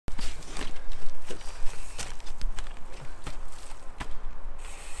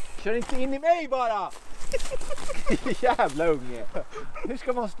Kör inte in i mig bara! Jävla unge! Hur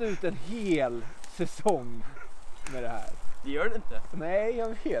ska man stå ut en hel säsong med det här? Det gör det inte. Nej,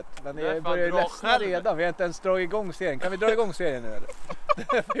 jag vet. Men jag börjar ledsna redan. Vi har inte ens dragit igång serien. Kan vi dra igång serien nu eller?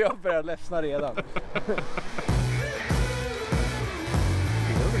 För jag börjar ledsna redan.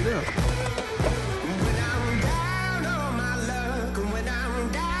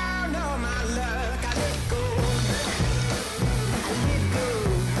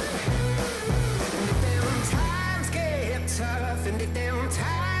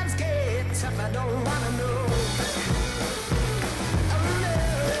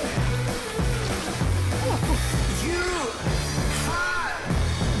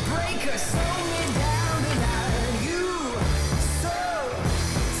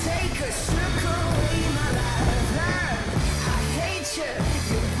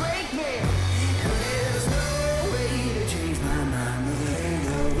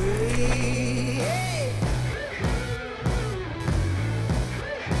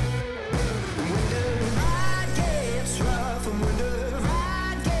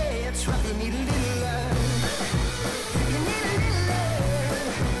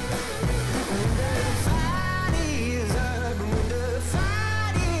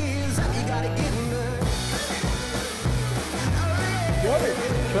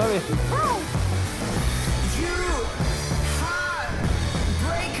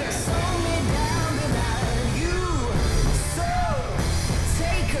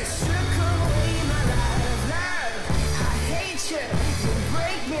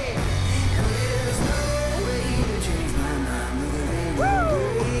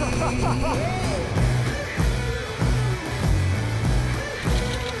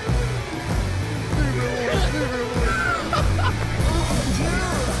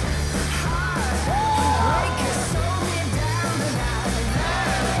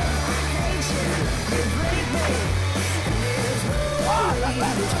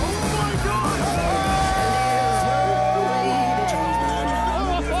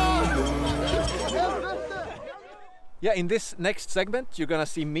 Yeah, in this next segment you're gonna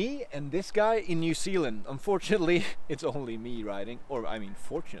see me and this guy in New Zealand. Unfortunately, it's only me riding, or I mean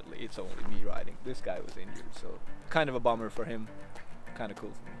fortunately it's only me riding. This guy was injured, so kind of a bummer for him, kind of cool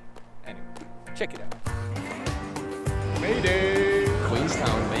for me. Anyway, check it out. Mayday!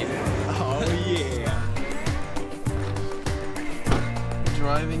 Queenstown, baby. Oh yeah!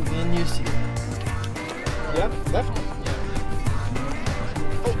 Driving in New Zealand. Yeah, left.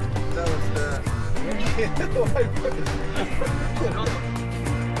 Oh, that was the...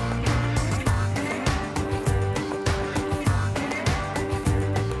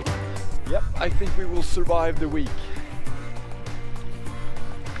 Yep, I think we will survive the week.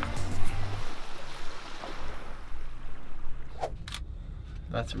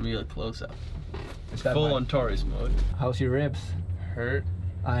 That's really close up. Is that full on tourist mode. How's your ribs? Hurt.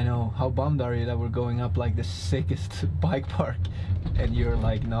 I know. How bummed are you that we're going up like the sickest bike park and you're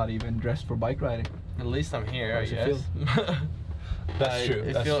like not even dressed for bike riding? At least I'm here, I guess. That's true.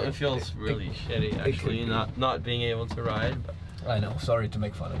 It feels really shitty actually, not being able to ride. But I know. Sorry to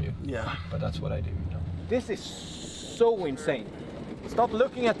make fun of you. Yeah. But that's what I do. You know. This is so insane. Stop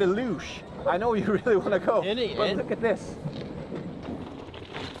looking at the luge. I know you really want to go, but look at this.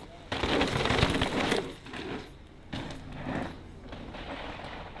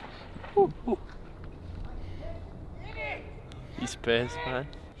 He's pissed, man.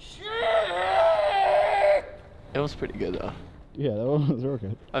 It was pretty good though. Yeah, that was real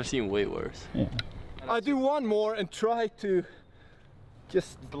good. I've seen way worse. Yeah. I do one more and try to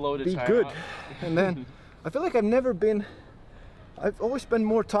just Blow the be tire good. out. And then I feel like I've always spent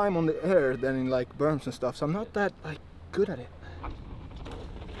more time on the air than in like berms and stuff, so I'm not that like good at it.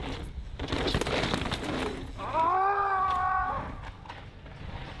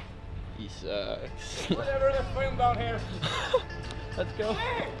 He sucks. Whatever, let's film down here. Let's go.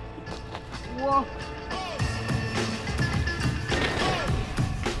 Whoa.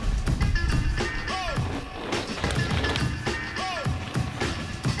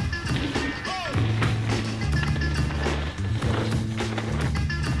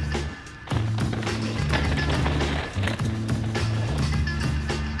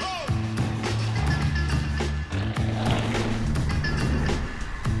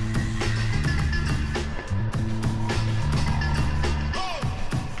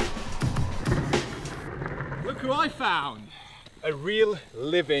 Who I found a real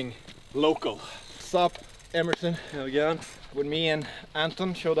living local. Sup, Emerson again. When me and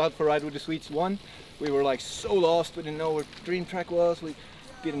Anton showed out for Ride with the Swedes 1, we were like so lost. We didn't know where Dream Track was. We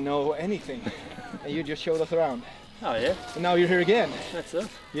didn't know anything, and you just showed us around. Oh yeah. And now you're here again. That's it.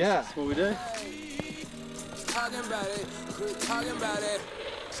 Yeah. That's what we do. Talking about it, quit talking about it.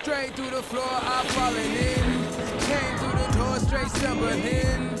 Straight through the floor, I'm falling in. Came through the door, straight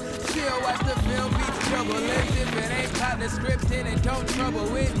stumbling. Still watch the film, beats troubling. If it ain't caught the script, then it don't trouble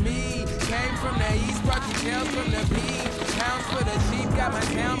with me. Came from the east, brought you tales from the beach. Pounds for the cheap, got my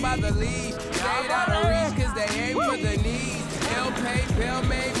town by the lead. Stayed out of reach, cause they ain't for the knees. Ill paid, bill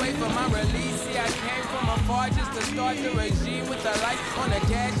made, wait for my release. See, I came from afar just to start the regime with the lights on the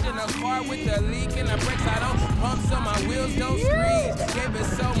dash in a car with the leak in the brakes. I don't pump so my wheels don't squeeze. Gave it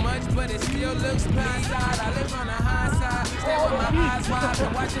so much, but it still looks blind-side. I live on the high side, stay with my eyes wide,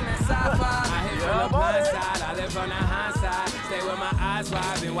 been watching that sci-fi. I hit from the blind side, I live on the high side, stay with my eyes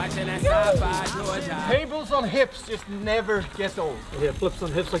wide, been watching that sci-fi. Georgia. Tables on hips just never get old. Yeah, flips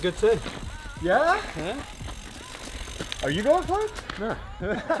on hips are good too. Yeah? Yeah. Are you going for it? No.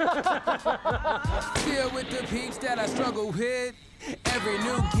 Still with the peeps that I struggle with. Every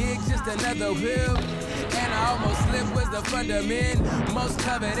new gig, just another whip. And I almost slipped was the fundament. Most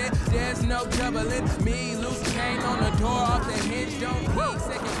coveted, there's no doubling. Me, loose cane on the door, off the hinge, don't peek.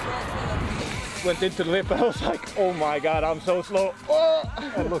 Second floor full of peeps. Went into the lip and I was like, oh my god, I'm so slow. Oh!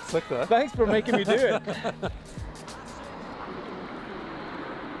 It looks like that. Thanks for making me do it.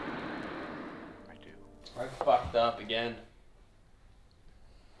 I fucked up again.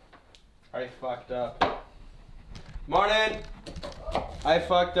 I fucked up. Martin! I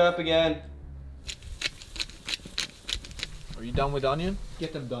fucked up again. Are you done with onion?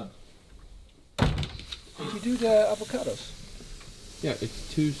 Get them done. Did you do the avocados? Yeah,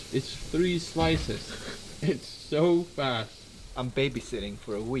 it's 3 slices. It's so fast. I'm babysitting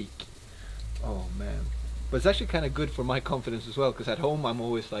for a week. Oh man. But it's actually kind of good for my confidence as well, because at home I'm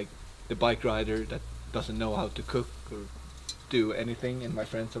always like the bike rider that doesn't know how to cook or do anything, and my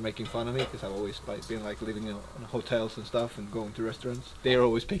friends are making fun of me because I've always been like living in hotels and stuff and going to restaurants. They're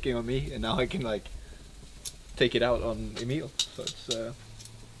always picking on me, and now I can like take it out on Emil. So it's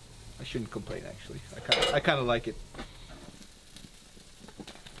I shouldn't complain actually. I kind of like it.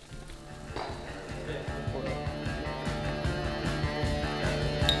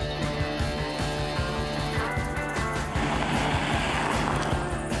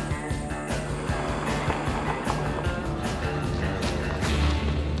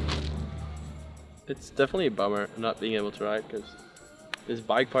 It's definitely a bummer not being able to ride, because this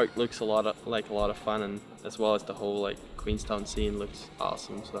bike park looks like a lot of fun, and as well as the whole like Queenstown scene looks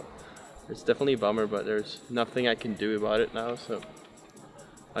awesome. So it's definitely a bummer, but there's nothing I can do about it now. So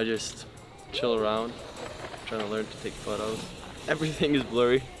I just chill around, trying to learn to take photos. Everything is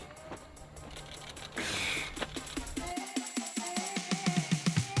blurry.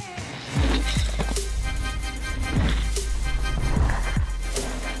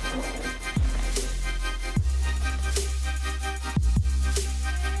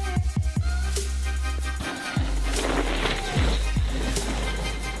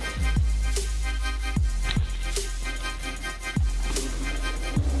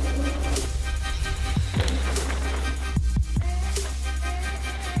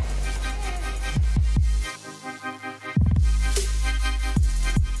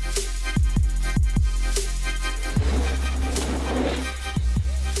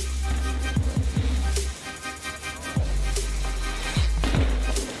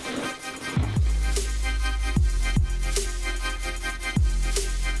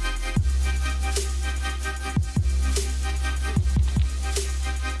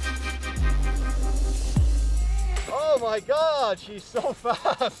 Oh my god, she's so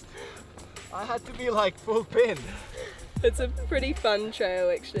fast! I had to be like full pin. It's a pretty fun trail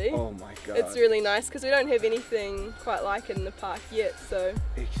actually. Oh my god. It's really nice because we don't have anything quite like it in the park yet, so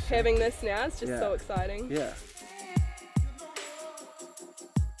having this now is just so exciting. Yeah.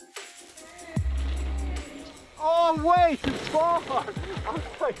 Oh way too far! I was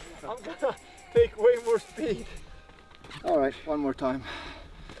like, I'm gonna take way more speed. Alright, one more time.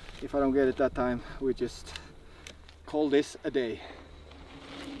 If I don't get it that time, we just call this a day.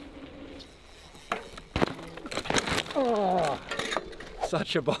 Oh,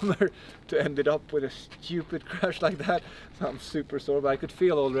 such a bummer to end it up with a stupid crash like that. So I'm super sore, but I could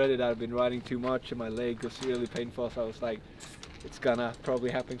feel already that I've been riding too much and my leg was really painful. So I was like, it's gonna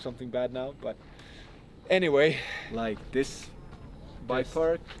probably happen something bad now. But anyway, like this bike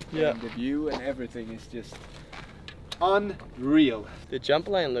park and the view and everything is just unreal. The jump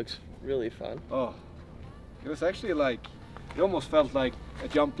line looks really fun. Oh, it was actually like, it almost felt like a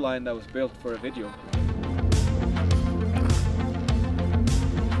jump line that was built for a video.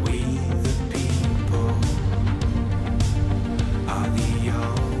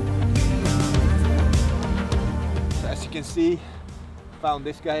 can see, found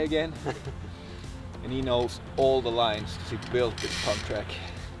this guy again. And he knows all the lines because he built this pump track.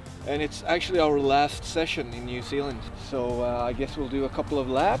 And it's actually our last session in New Zealand. So I guess we'll do a couple of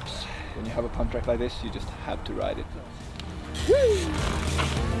laps. When you have a pump track like this, you just have to ride it. Woo!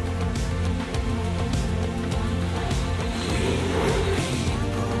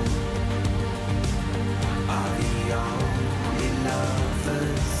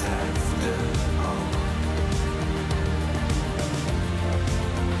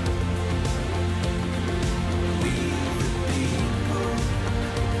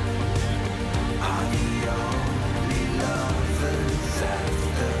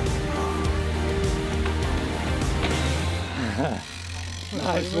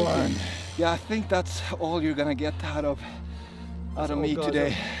 Nice one. Yeah, I think that's all you're gonna get out of me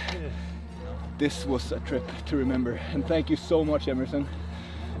today. Yeah. This was a trip to remember, and thank you so much, Emerson,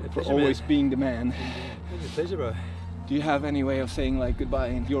 for always being the man. It's a pleasure, bro. Do you have any way of saying like goodbye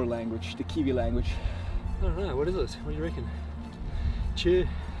in your language, the Kiwi language? I don't know, what is it? What do you reckon? Cheer.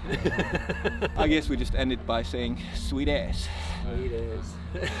 I guess we just end it by saying sweet ass. Sweet ass.